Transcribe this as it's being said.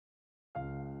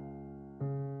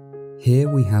Here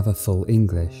we have a full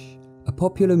English, a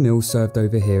popular meal served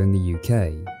over here in the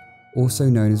UK, also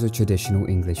known as a traditional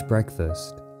English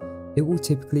breakfast. It will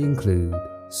typically include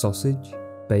sausage,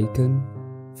 bacon,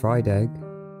 fried egg,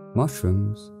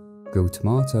 mushrooms, grilled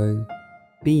tomato,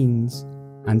 beans,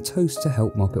 and toast to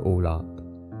help mop it all up.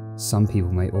 Some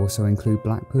people may also include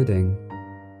black pudding.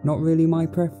 Not really my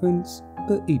preference,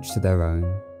 but each to their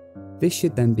own. This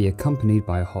should then be accompanied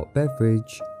by a hot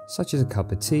beverage, such as a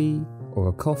cup of tea or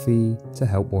a coffee to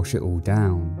help wash it all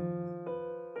down.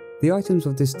 The items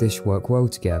of this dish work well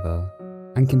together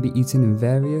and can be eaten in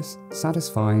various,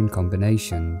 satisfying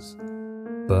combinations,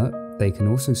 but they can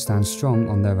also stand strong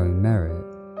on their own merit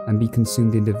and be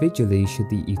consumed individually should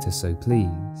the eater so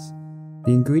please.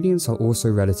 The ingredients are also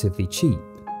relatively cheap,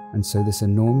 and so this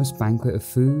enormous banquet of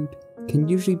food can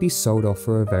usually be sold off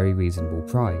for a very reasonable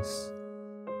price,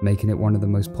 making it one of the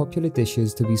most popular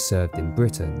dishes to be served in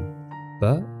Britain.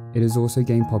 But it has also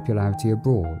gained popularity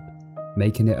abroad,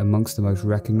 making it amongst the most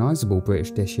recognisable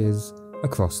British dishes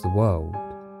across the world.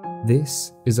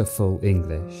 This is a full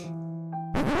English.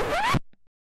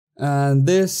 And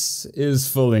this is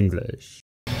full English.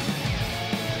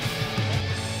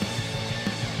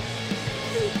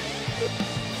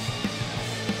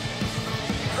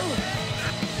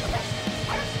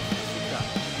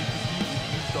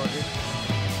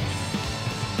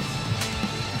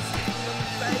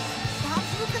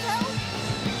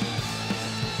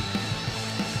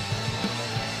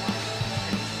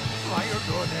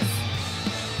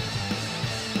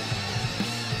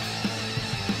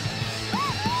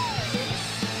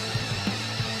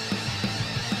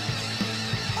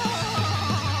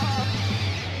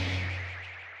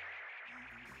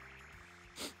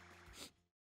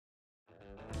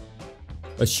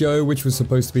 A show which was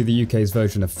supposed to be the UK's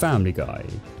version of Family Guy,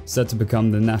 set to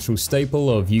become the national staple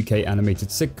of UK animated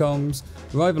sitcoms,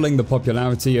 rivaling the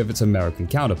popularity of its American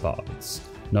counterparts,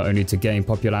 not only to gain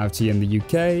popularity in the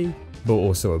UK, but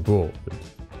also abroad.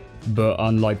 But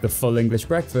unlike the full English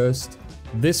breakfast,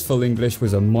 this full English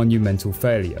was a monumental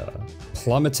failure,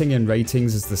 plummeting in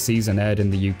ratings as the season aired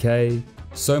in the UK,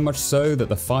 so much so that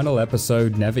the final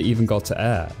episode never even got to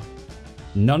air.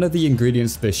 None of the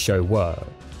ingredients of this show work,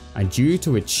 and due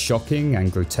to its shocking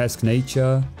and grotesque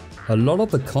nature, a lot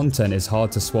of the content is hard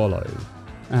to swallow,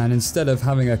 and instead of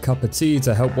having a cup of tea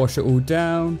to help wash it all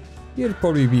down, you'd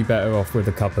probably be better off with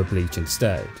a cup of bleach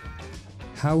instead.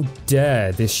 How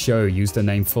dare this show use the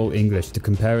name Full English to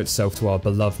compare itself to our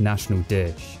beloved national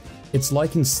dish? It's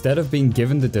like instead of being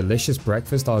given the delicious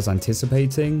breakfast I was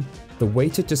anticipating, the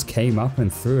waiter just came up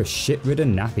and threw a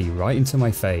shit-ridden nappy right into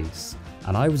my face,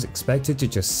 and I was expected to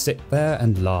just sit there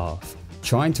and laugh,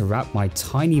 trying to wrap my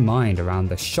tiny mind around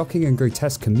the shocking and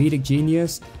grotesque comedic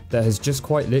genius that has just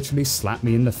quite literally slapped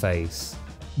me in the face.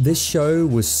 This show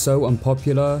was so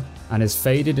unpopular and has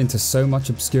faded into so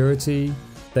much obscurity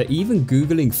that even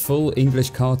googling full English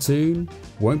cartoon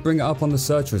won't bring it up on the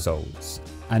search results,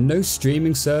 and no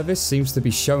streaming service seems to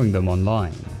be showing them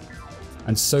online.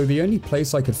 And so the only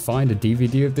place I could find a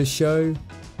DVD of this show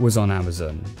was on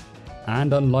Amazon.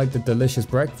 And unlike the delicious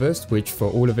breakfast, which for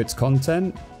all of its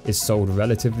content is sold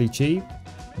relatively cheap,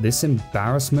 this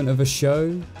embarrassment of a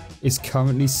show is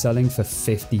currently selling for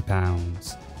 £50.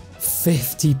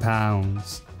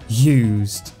 £50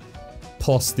 used,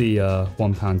 plus the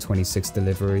 £1.26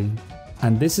 delivery.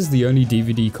 And this is the only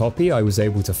DVD copy I was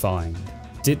able to find.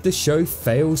 Did the show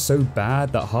fail so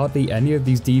bad that hardly any of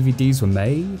these DVDs were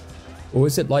made? Or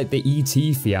is it like the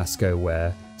ET fiasco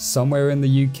where somewhere in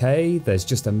the UK there's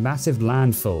just a massive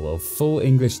landfill of full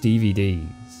English DVDs?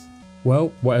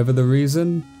 Well, whatever the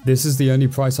reason, this is the only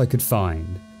price I could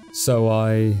find, so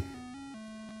I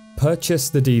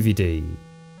purchased the DVD.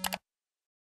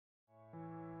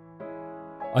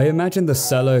 I imagine the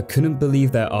seller couldn't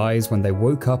believe their eyes when they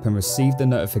woke up and received the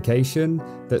notification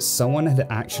that someone had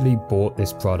actually bought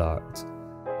this product.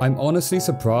 I'm honestly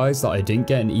surprised that I didn't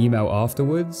get an email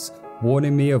afterwards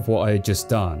warning me of what I had just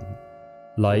done.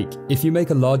 Like, if you make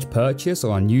a large purchase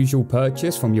or unusual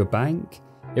purchase from your bank,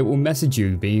 it will message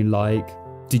you being like,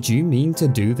 "Did you mean to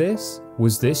do this?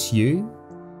 Was this you?"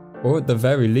 Or at the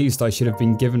very least I should have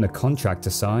been given a contract to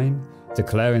sign,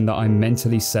 declaring that I'm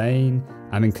mentally sane,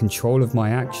 I'm in control of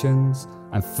my actions,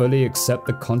 and fully accept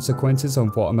the consequences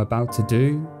of what I'm about to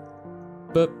do.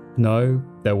 But no,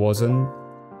 there wasn't.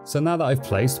 So now that I've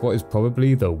placed what is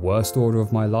probably the worst order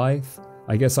of my life,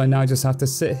 I guess I now just have to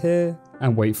sit here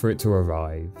and wait for it to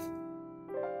arrive.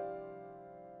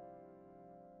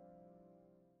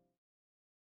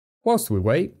 Whilst we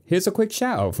wait, here's a quick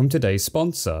shout out from today's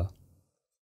sponsor.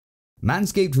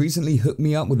 Manscaped recently hooked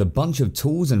me up with a bunch of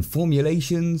tools and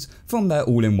formulations from their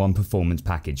all-in-one performance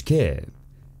package kit.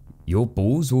 Your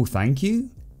balls will thank you?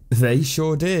 They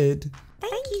sure did.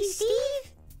 Thank you,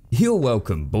 Steve. You're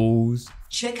welcome, balls.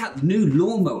 Check out the new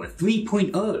Lawnmower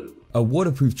 3.0. A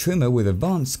waterproof trimmer with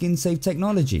advanced skin-safe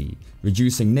technology,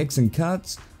 reducing nicks and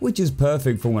cuts, which is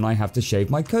perfect for when I have to shave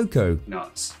my cocoa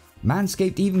Nuts.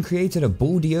 Manscaped even created a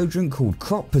ball deodorant called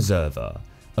Crop Preserver,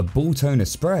 a ball toner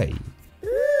spray.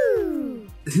 Ooh.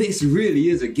 This really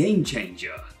is a game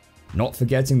changer. Not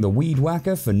forgetting the Weed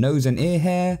Whacker for nose and ear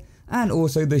hair, and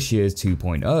also the Shears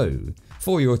 2.0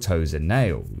 for your toes and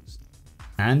nails.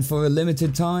 And for a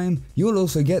limited time, you'll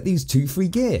also get these 2 free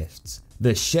gifts,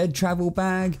 the Shed Travel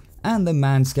Bag and the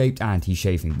Manscaped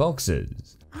Anti-Chafing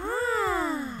Boxers.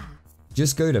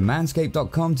 Just go to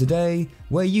manscaped.com today,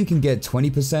 where you can get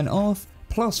 20% off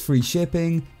plus free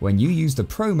shipping when you use the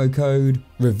promo code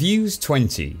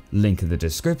REVIEWS20, link in the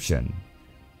description.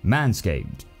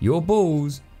 Manscaped, your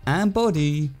balls and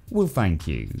body will thank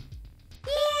you.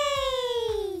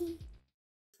 Yay!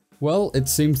 Well, it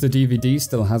seems the DVD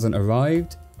still hasn't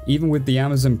arrived. Even with the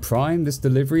Amazon Prime, this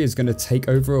delivery is going to take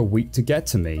over a week to get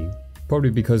to me,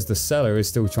 probably because the seller is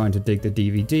still trying to dig the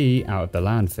DVD out of the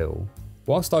landfill.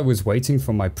 Whilst I was waiting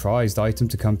for my prized item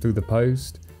to come through the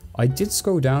post, I did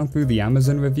scroll down through the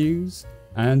Amazon reviews,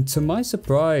 and to my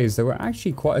surprise there were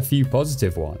actually quite a few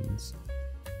positive ones.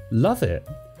 Love it.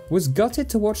 Was gutted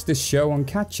to watch this show on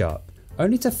catch up,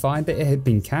 only to find that it had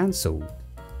been cancelled.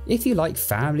 If you like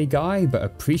Family Guy but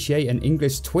appreciate an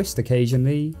English twist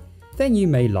occasionally, then you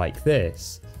may like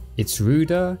this. It's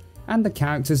ruder, and the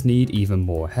characters need even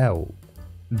more help.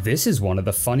 This is one of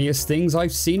the funniest things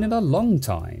I've seen in a long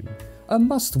time. A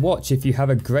must watch if you have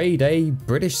a grade A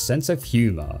British sense of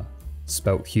humour.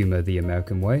 Spelt humour the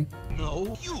American way.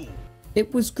 No, you.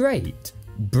 It was great.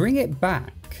 Bring it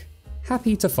back.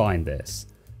 Happy to find this.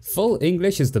 Full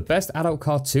English is the best adult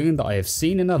cartoon that I have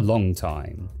seen in a long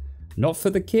time. Not for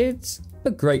the kids,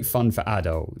 but great fun for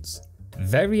adults.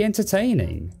 Very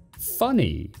entertaining.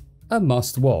 Funny. A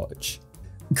must watch.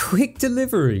 Quick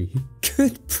delivery.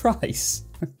 Good price.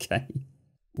 Okay.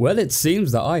 Well, it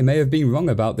seems that I may have been wrong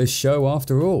about this show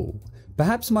after all.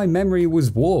 Perhaps my memory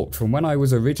was warped from when I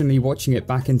was originally watching it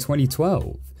back in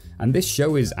 2012, and this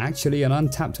show is actually an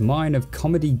untapped mine of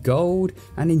comedy gold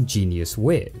and ingenious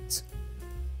wit.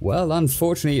 Well,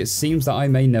 unfortunately it seems that I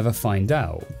may never find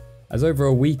out, as over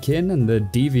a week in and the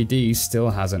DVD still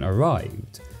hasn't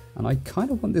arrived, and I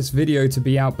kinda want this video to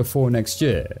be out before next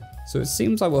year, so it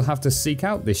seems I will have to seek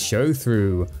out this show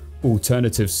through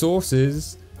alternative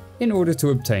sources in order to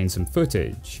obtain some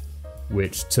footage,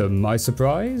 which to my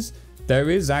surprise, there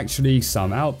is actually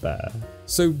some out there.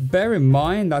 So bear in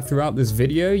mind that throughout this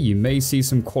video you may see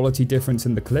some quality difference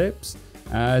in the clips,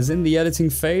 as in the editing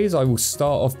phase I will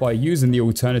start off by using the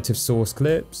alternative source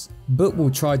clips, but will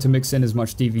try to mix in as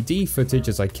much DVD footage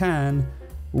as I can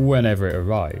whenever it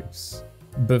arrives.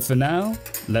 But for now,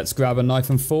 let's grab a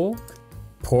knife and fork,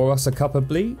 pour us a cup of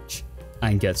bleach,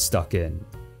 and get stuck in.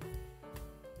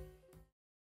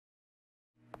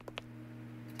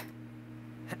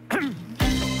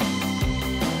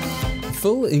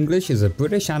 Full English is a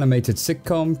British animated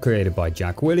sitcom created by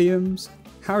Jack Williams,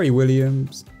 Harry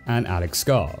Williams, and Alex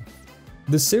Scarf.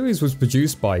 The series was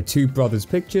produced by Two Brothers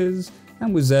Pictures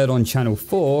and was aired on Channel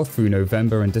 4 through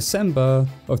November and December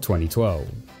of 2012.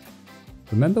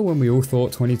 Remember when we all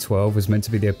thought 2012 was meant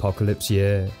to be the apocalypse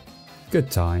year?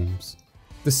 Good times.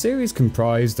 The series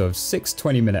comprised of 6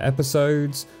 20-minute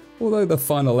episodes, although the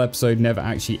final episode never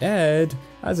actually aired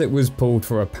as it was pulled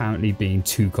for apparently being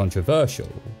too controversial,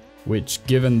 which,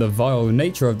 given the vile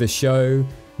nature of this show,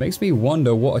 makes me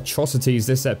wonder what atrocities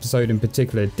this episode in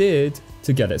particular did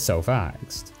to get itself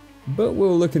axed. But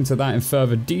we'll look into that in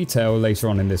further detail later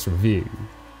on in this review.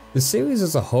 The series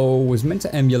as a whole was meant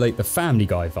to emulate the Family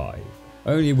Guy vibe,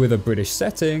 only with a British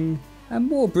setting and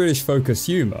more British focused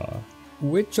humour,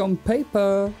 which on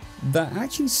paper, that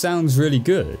actually sounds really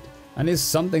good and is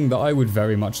something that I would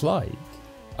very much like.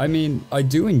 I mean, I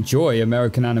do enjoy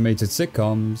American animated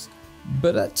sitcoms,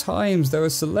 but at times there are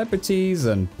celebrities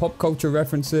and pop culture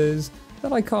references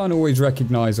that I can't always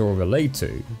recognise or relate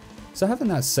to. So having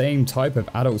that same type of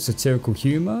adult satirical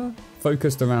humour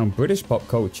focused around British pop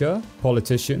culture,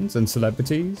 politicians and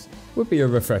celebrities would be a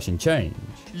refreshing change.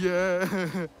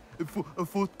 Yeah, a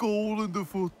foot goal and a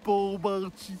football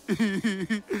match.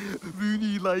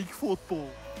 Really like football.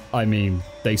 I mean,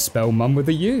 they spell mum with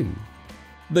a U.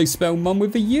 They spell mum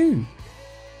with a U.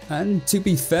 And to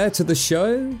be fair to the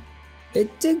show,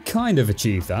 it did kind of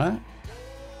achieve that.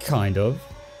 Kind of.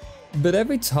 But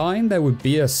every time there would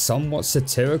be a somewhat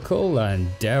satirical and,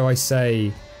 dare I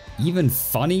say, even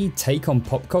funny take on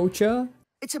pop culture.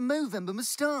 It's a Movember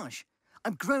moustache.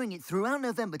 I'm growing it throughout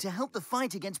November to help the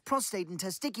fight against prostate and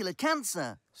testicular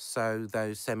cancer. So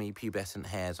those semi-pubescent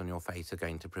hairs on your face are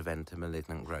going to prevent a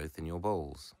malignant growth in your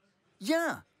balls?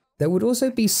 Yeah. There would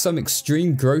also be some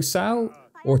extreme gross out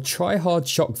or try hard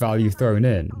shock value thrown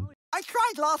in. I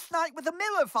tried last night with a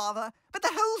mirror, Father, but the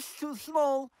hole's too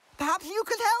small. Perhaps you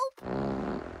could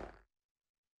help?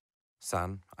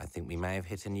 Son, I think we may have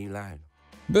hit a new low.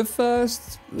 But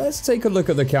first, let's take a look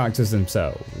at the characters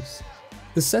themselves.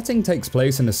 The setting takes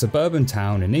place in a suburban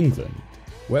town in England,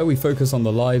 where we focus on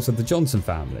the lives of the Johnson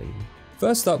family.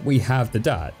 First up we have the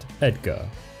dad, Edgar.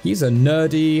 He's a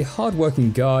nerdy,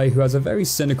 hard-working guy who has a very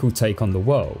cynical take on the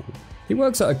world. He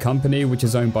works at a company which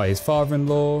is owned by his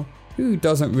father-in-law, who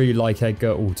doesn't really like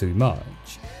Edgar all too much.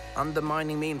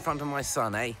 Undermining me in front of my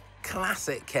son, eh?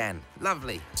 Classic Ken.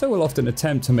 Lovely. So will often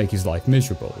attempt to make his life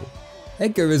miserable.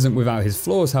 Edgar isn't without his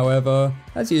flaws, however,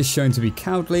 as he is shown to be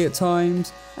cowardly at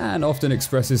times and often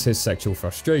expresses his sexual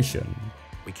frustration.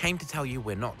 We came to tell you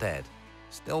we're not dead.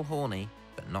 Still horny,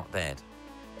 but not dead.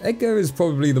 Edgar is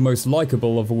probably the most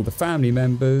likeable of all the family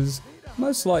members,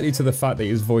 most likely to the fact that he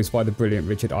is voiced by the brilliant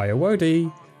Richard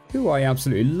Ayoade, who I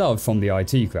absolutely love from the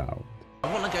IT crowd.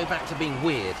 I want to go back to being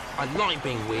weird. I like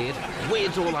being weird.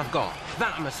 Weird's all I've got.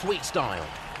 That and a sweet style.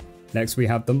 Next we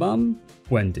have the mum,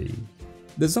 Wendy.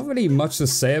 There's not really much to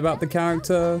say about the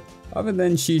character, other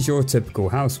than she's your typical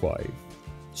housewife.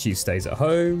 She stays at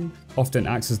home, often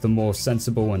acts as the more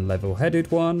sensible and level-headed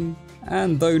one,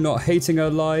 and though not hating her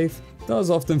life, does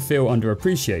often feel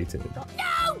underappreciated.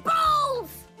 No balls!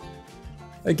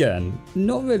 Again,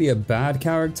 not really a bad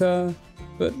character,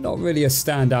 but not really a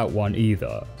standout one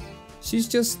either. She's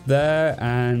just there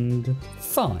and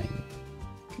fine.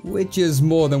 Which is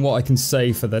more than what I can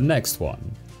say for the next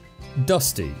one.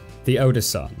 Dusty, the elder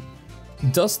son.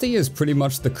 Dusty is pretty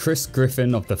much the Chris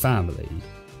Griffin of the family.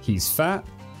 He's fat,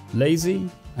 lazy,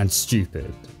 and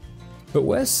stupid. But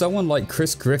where someone like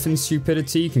Chris Griffin's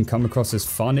stupidity can come across as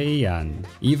funny and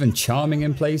even charming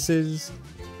in places,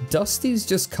 Dusty's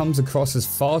just comes across as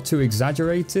far too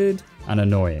exaggerated and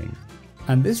annoying.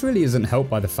 And this really isn't helped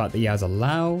by the fact that he has a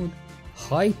loud,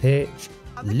 high-pitched,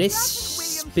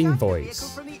 lisping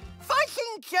voice.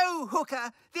 Fighting Joe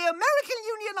Hooker, the American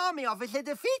Union Army officer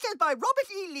defeated by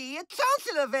Robert E. Lee at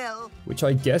Chancellorsville. Which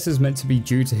I guess is meant to be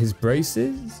due to his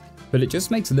braces, but it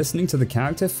just makes listening to the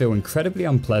character feel incredibly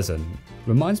unpleasant.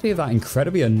 Reminds me of that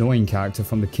incredibly annoying character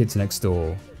from The Kids Next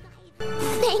Door.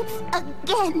 Thanks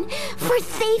again for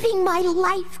saving my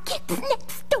life, Kids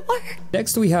Next Door.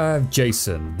 Next we have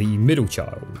Jason, the middle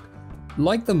child.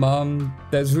 Like the mum,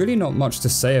 there's really not much to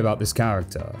say about this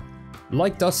character.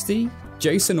 Like Dusty,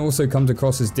 Jason also comes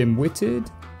across as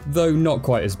dim-witted, though not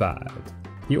quite as bad.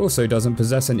 He also doesn't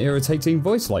possess an irritating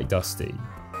voice like Dusty.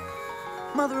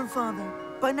 Mother and father,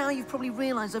 by now you've probably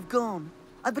realized I've gone.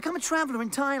 I've become a traveler in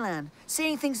Thailand,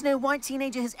 seeing things no white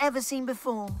teenager has ever seen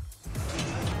before.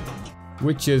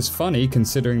 Which is funny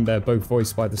considering they're both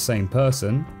voiced by the same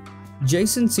person.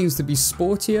 Jason seems to be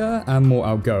sportier and more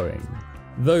outgoing,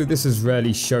 though this is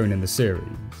rarely shown in the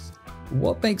series.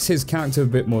 What makes his character a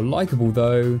bit more likeable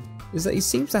though, is that he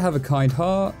seems to have a kind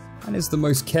heart and is the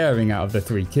most caring out of the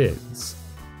three kids.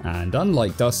 And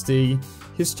unlike Dusty,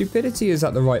 his stupidity is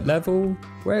at the right level,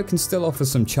 where it can still offer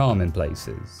some charm in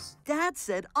places. Dad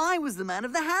said I was the man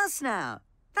of the house now.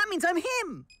 That means I'm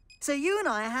him. So you and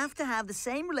I have to have the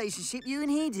same relationship you and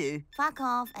he do. Fuck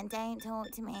off and don't talk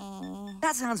to me.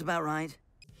 That sounds about right.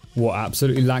 What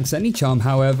absolutely lacks any charm,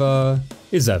 however,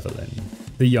 is Evelyn,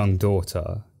 the young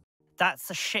daughter. That's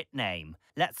a shit name.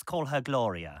 Let's call her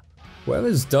Gloria.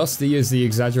 Whereas Dusty is the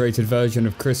exaggerated version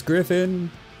of Chris Griffin,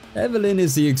 Evelyn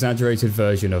is the exaggerated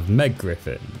version of Meg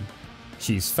Griffin.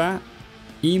 She's fat,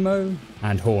 emo,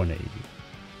 and horny.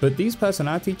 But these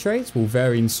personality traits will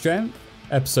vary in strength,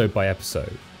 episode by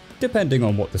episode, depending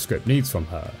on what the script needs from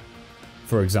her.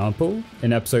 For example,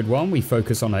 in episode 1 we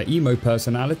focus on her emo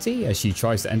personality as she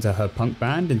tries to enter her punk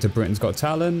band into Britain's Got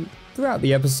Talent. Throughout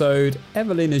the episode,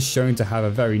 Evelyn is shown to have a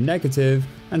very negative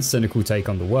and cynical take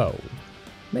on the world,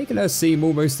 making her seem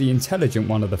almost the intelligent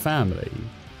one of the family.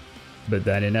 But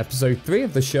then in episode 3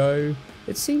 of the show,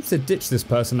 it seems to ditch this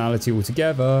personality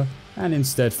altogether and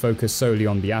instead focus solely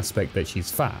on the aspect that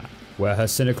she's fat, where her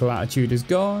cynical attitude is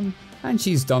gone and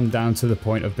she's dumbed down to the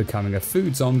point of becoming a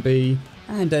food zombie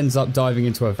and ends up diving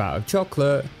into a vat of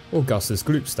chocolate, Augustus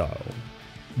Gloop style.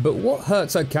 But what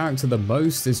hurts her character the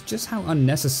most is just how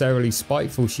unnecessarily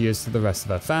spiteful she is to the rest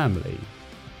of her family.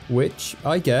 Which,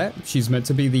 I get, she's meant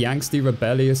to be the angsty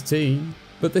rebellious teen,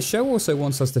 but the show also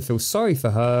wants us to feel sorry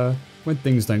for her when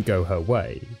things don't go her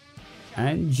way.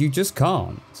 And you just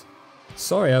can't.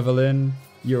 Sorry Evelyn,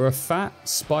 You're a fat,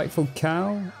 spiteful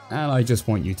cow, and I just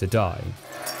want you to die.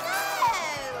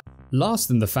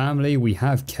 Last in the family, we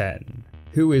have Ken,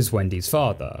 who is Wendy's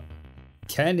father.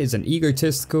 Ken is an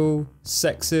egotistical,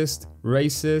 sexist,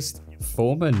 racist,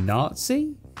 former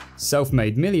Nazi,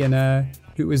 self-made millionaire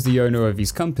who is the owner of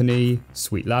his company,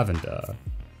 Sweet Lavender.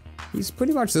 He's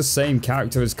pretty much the same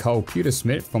character as Carl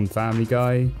Pewtersmith from Family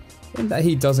Guy, in that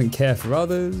he doesn't care for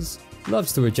others,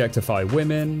 loves to objectify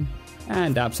women,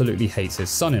 and absolutely hates his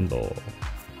son-in-law,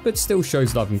 but still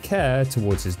shows love and care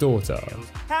towards his daughter.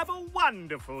 Have a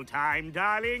wonderful time,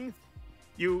 darling.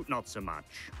 You not so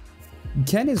much.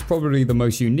 Ken is probably the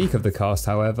most unique of the cast,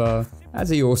 however, as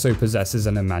he also possesses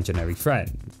an imaginary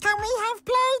friend. Can we have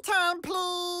playtime,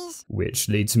 please? Which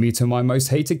leads me to my most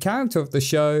hated character of the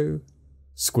show,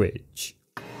 Squidge.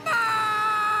 No!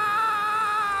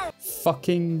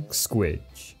 Fucking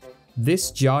Squidge.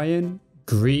 This giant,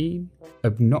 green,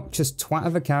 obnoxious twat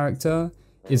of a character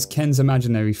is Ken's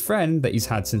imaginary friend that he's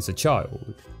had since a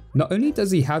child. Not only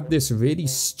does he have this really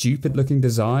stupid looking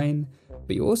design,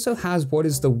 but he also has what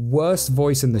is the worst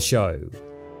voice in the show.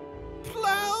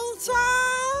 Playtime!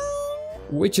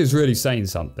 Which is really saying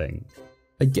something.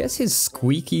 I guess his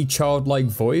squeaky childlike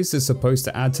voice is supposed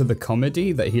to add to the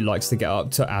comedy that he likes to get up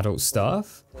to adult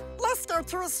stuff. Let's go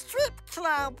to a strip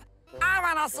club. I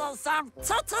wanna see some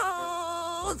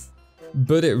titties!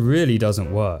 But it really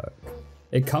doesn't work.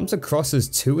 It comes across as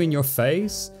too in your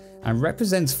face and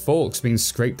represents forks being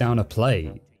scraped down a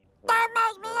plate. Don't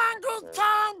make me angry,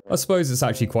 Ken! I suppose it's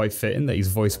actually quite fitting that he's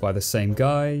voiced by the same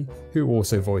guy, who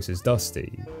also voices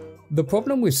Dusty. The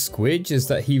problem with Squidge is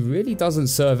that he really doesn't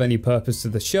serve any purpose to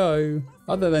the show,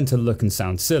 other than to look and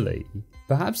sound silly.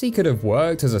 Perhaps he could have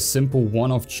worked as a simple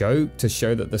one-off joke to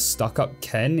show that the stuck-up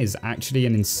Ken is actually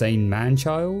an insane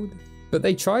man-child, but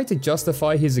they try to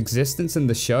justify his existence in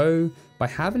the show by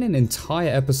having an entire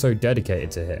episode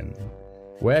dedicated to him,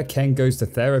 where Ken goes to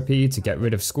therapy to get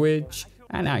rid of Squidge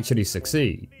and actually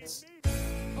succeeds.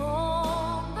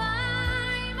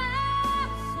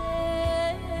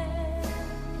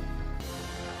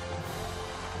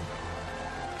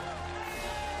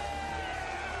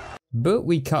 But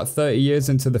we cut 30 years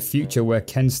into the future where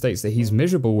Ken states that he's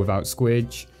miserable without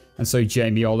Squidge, and so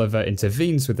Jamie Oliver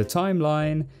intervenes with the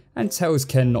timeline and tells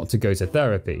Ken not to go to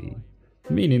therapy,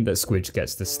 meaning that Squidge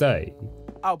gets to stay.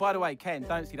 Oh, by the way, Ken,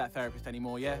 don't see that therapist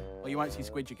anymore, yeah? Or you won't see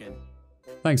Squidge again.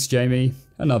 Thanks, Jamie.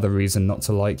 Another reason not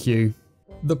to like you.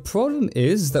 The problem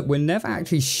is that we're never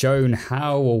actually shown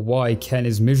how or why Ken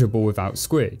is miserable without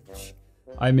Squidge.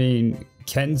 I mean,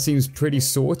 Ken seems pretty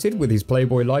sorted with his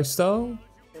playboy lifestyle.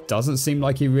 Doesn't seem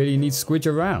like he really needs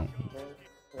Squidge around.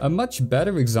 A much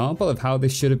better example of how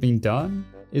this should have been done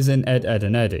is in Ed, Edd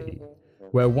and Eddy,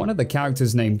 where one of the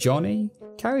characters named Johnny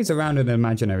carries around an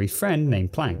imaginary friend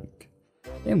named Plank.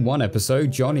 In one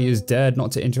episode, Johnny is dared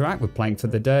not to interact with Plank for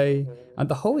the day, and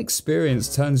the whole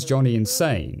experience turns Johnny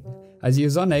insane, as he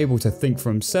is unable to think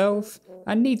for himself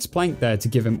and needs Plank there to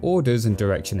give him orders and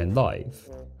direction in life.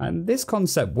 And this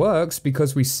concept works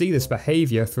because we see this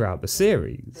behaviour throughout the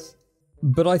series.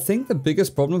 But I think the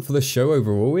biggest problem for the show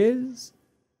overall is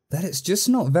that it's just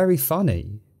not very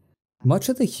funny. Much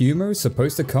of the humour is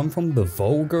supposed to come from the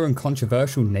vulgar and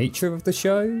controversial nature of the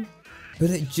show,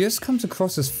 but it just comes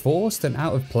across as forced and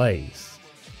out of place.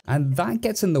 And that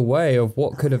gets in the way of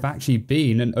what could have actually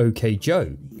been an okay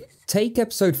joke. Take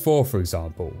episode 4 for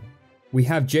example. We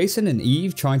have Jason and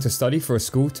Eve trying to study for a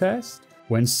school test,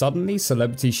 when suddenly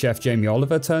celebrity chef Jamie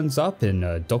Oliver turns up in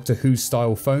a Doctor Who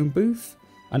style phone booth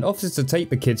and offers to take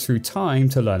the kids through time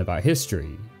to learn about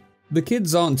history. The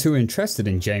kids aren't too interested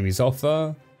in Jamie's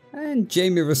offer, and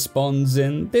Jamie responds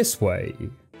in this way.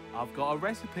 I've got a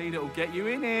recipe that'll get you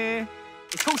in here.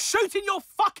 It's called shooting your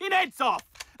fucking heads off.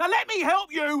 Now let me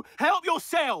help you help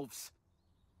yourselves.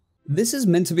 This is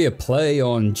meant to be a play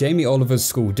on Jamie Oliver's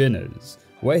school dinners,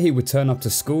 where he would turn up to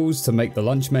schools to make the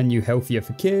lunch menu healthier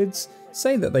for kids,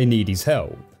 say that they need his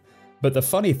help. But the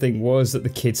funny thing was that the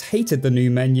kids hated the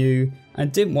new menu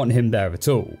and didn't want him there at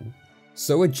all.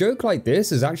 So a joke like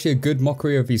this is actually a good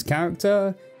mockery of his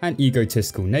character and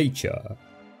egotistical nature.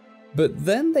 But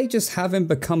then they just have him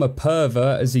become a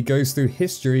pervert as he goes through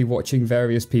history watching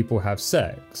various people have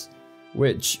sex.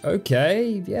 Which,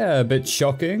 okay, yeah, a bit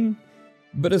shocking.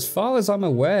 But as far as I'm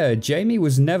aware, Jamie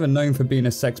was never known for being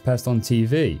a sex pest on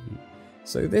TV.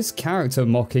 So this character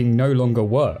mocking no longer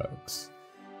works.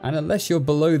 And unless you're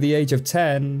below the age of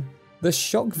 10, the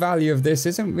shock value of this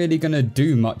isn't really going to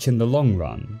do much in the long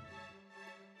run.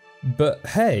 But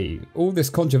hey, all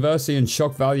this controversy and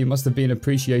shock value must have been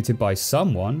appreciated by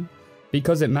someone,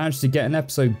 because it managed to get an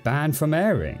episode banned from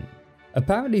airing.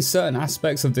 Apparently certain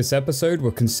aspects of this episode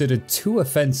were considered too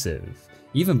offensive,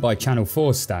 even by Channel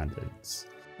 4 standards.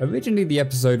 Originally the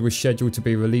episode was scheduled to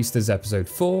be released as episode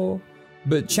 4,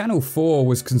 but Channel 4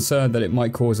 was concerned that it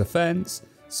might cause offence,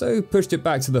 so pushed it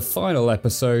back to the final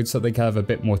episode so they could have a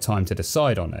bit more time to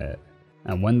decide on it.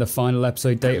 And when the final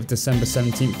episode date of December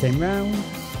 17th came round,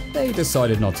 they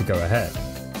decided not to go ahead.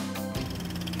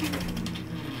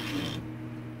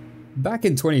 Back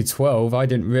in 2012, I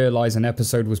didn't realise an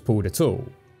episode was pulled at all,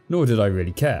 nor did I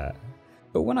really care.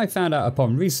 But when I found out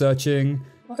upon researching,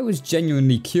 I was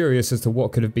genuinely curious as to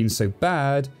what could have been so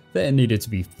bad that it needed to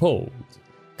be pulled,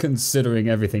 considering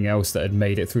everything else that had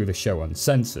made it through the show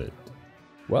uncensored.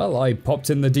 Well, I popped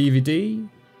in the DVD,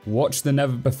 watched the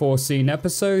never before seen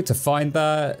episode to find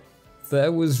that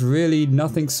there was really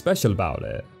nothing special about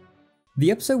it. The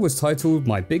episode was titled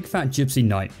My Big Fat Gypsy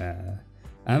Nightmare,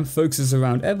 and focuses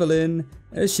around Evelyn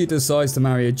as she decides to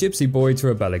marry a gypsy boy to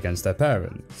rebel against their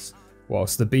parents,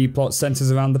 whilst the B-plot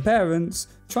centres around the parents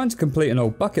trying to complete an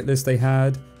old bucket list they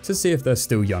had to see if they're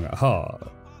still young at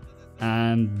heart.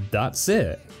 And that's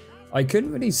it. I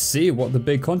couldn't really see what the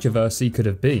big controversy could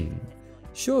have been.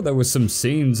 Sure, there was some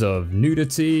scenes of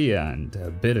nudity and a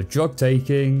bit of drug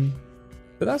taking,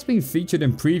 but that's been featured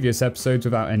in previous episodes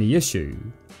without any issue.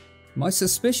 My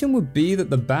suspicion would be that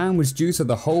the ban was due to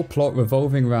the whole plot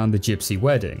revolving around the Gypsy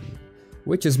Wedding,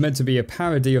 which is meant to be a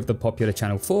parody of the popular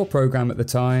Channel 4 programme at the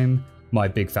time, My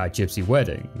Big Fat Gypsy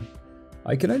Wedding.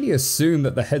 I can only assume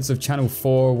that the heads of Channel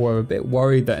 4 were a bit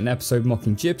worried that an episode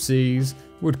mocking gypsies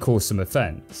would cause some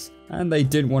offence, and they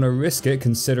didn't want to risk it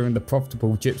considering the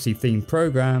profitable gypsy themed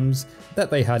programmes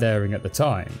that they had airing at the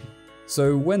time.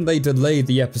 So when they delayed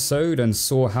the episode and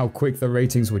saw how quick the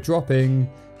ratings were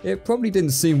dropping, it probably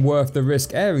didn't seem worth the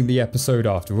risk airing the episode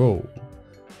after all.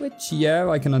 Which, yeah,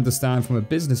 I can understand from a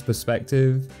business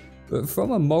perspective, but from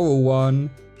a moral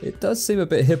one, it does seem a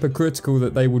bit hypocritical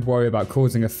that they would worry about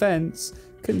causing offence,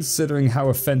 considering how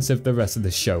offensive the rest of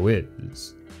the show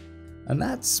is. And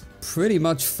that's pretty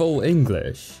much Full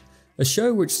English, a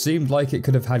show which seemed like it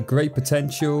could have had great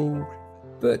potential,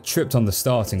 but tripped on the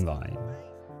starting line.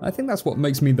 I think that's what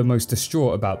makes me the most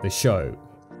distraught about this show.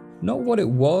 Not what it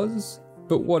was,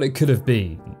 but what it could have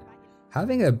been.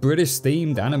 Having a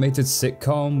British-themed animated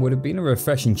sitcom would have been a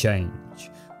refreshing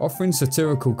change, offering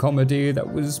satirical comedy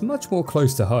that was much more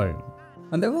close to home.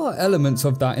 And there are elements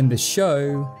of that in this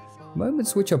show,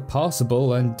 moments which are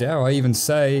passable and, dare I even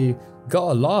say,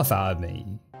 got a laugh out of me.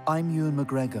 I'm Ewan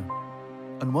McGregor,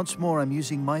 and once more I'm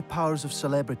using my powers of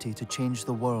celebrity to change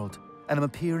the world, and I'm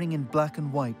appearing in black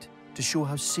and white to show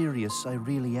how serious I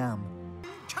really am.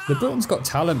 The Britain's Got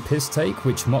Talent piss take,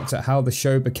 which mocked at how the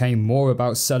show became more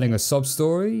about selling a sob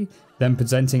story than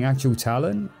presenting actual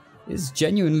talent, is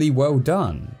genuinely well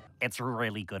done. It's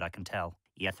really good, I can tell.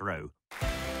 You're through.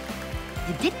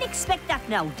 You didn't expect that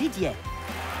now, did you?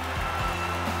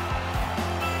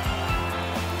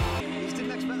 You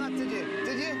didn't expect that, did you?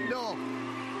 Did you? No.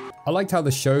 I liked how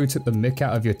the show took the mick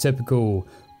out of your typical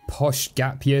posh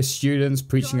gap year students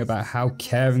preaching about how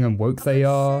caring and woke they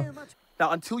are.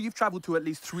 Now, until you've travelled to at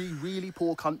least 3 really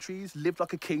poor countries, lived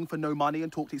like a king for no money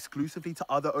and talked exclusively to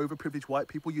other overprivileged white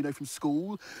people you know from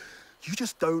school, you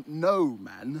just don't know,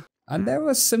 man. And there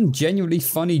are some genuinely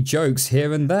funny jokes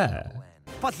here and there.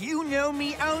 But you know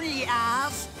me only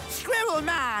as Squirrel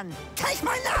Man. Take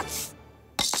my nuts!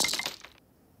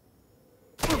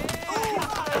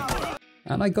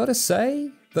 And I gotta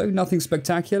say, though nothing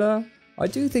spectacular, I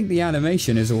do think the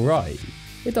animation is alright.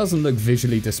 It doesn't look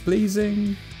visually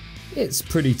displeasing, it's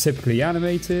pretty typically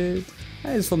animated,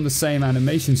 and it's from the same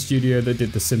animation studio that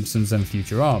did The Simpsons and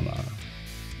Futurama.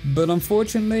 But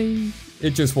unfortunately, it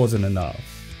just wasn't enough.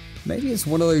 Maybe it's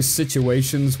one of those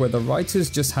situations where the writers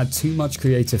just had too much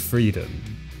creative freedom,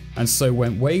 and so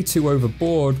went way too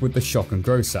overboard with the shock and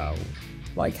gross out,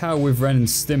 like how with Ren and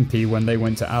Stimpy when they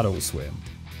went to Adult Swim.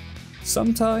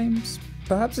 Sometimes,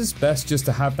 perhaps it's best just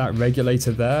to have that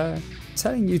regulator there,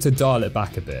 telling you to dial it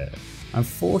back a bit, and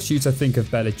force you to think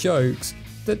of better jokes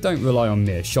that don't rely on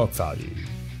mere shock value.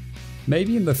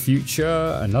 Maybe in the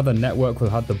future, another network will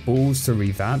have the balls to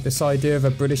revamp this idea of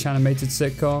a British animated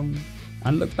sitcom,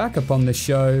 and look back upon this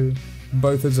show,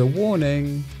 both as a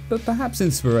warning, but perhaps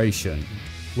inspiration,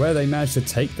 where they managed to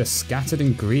take the scattered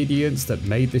ingredients that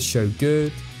made this show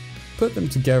good, put them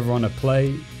together on a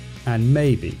plate, and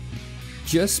maybe,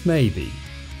 just maybe,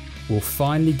 we'll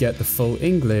finally get the full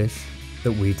English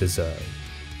that we deserve.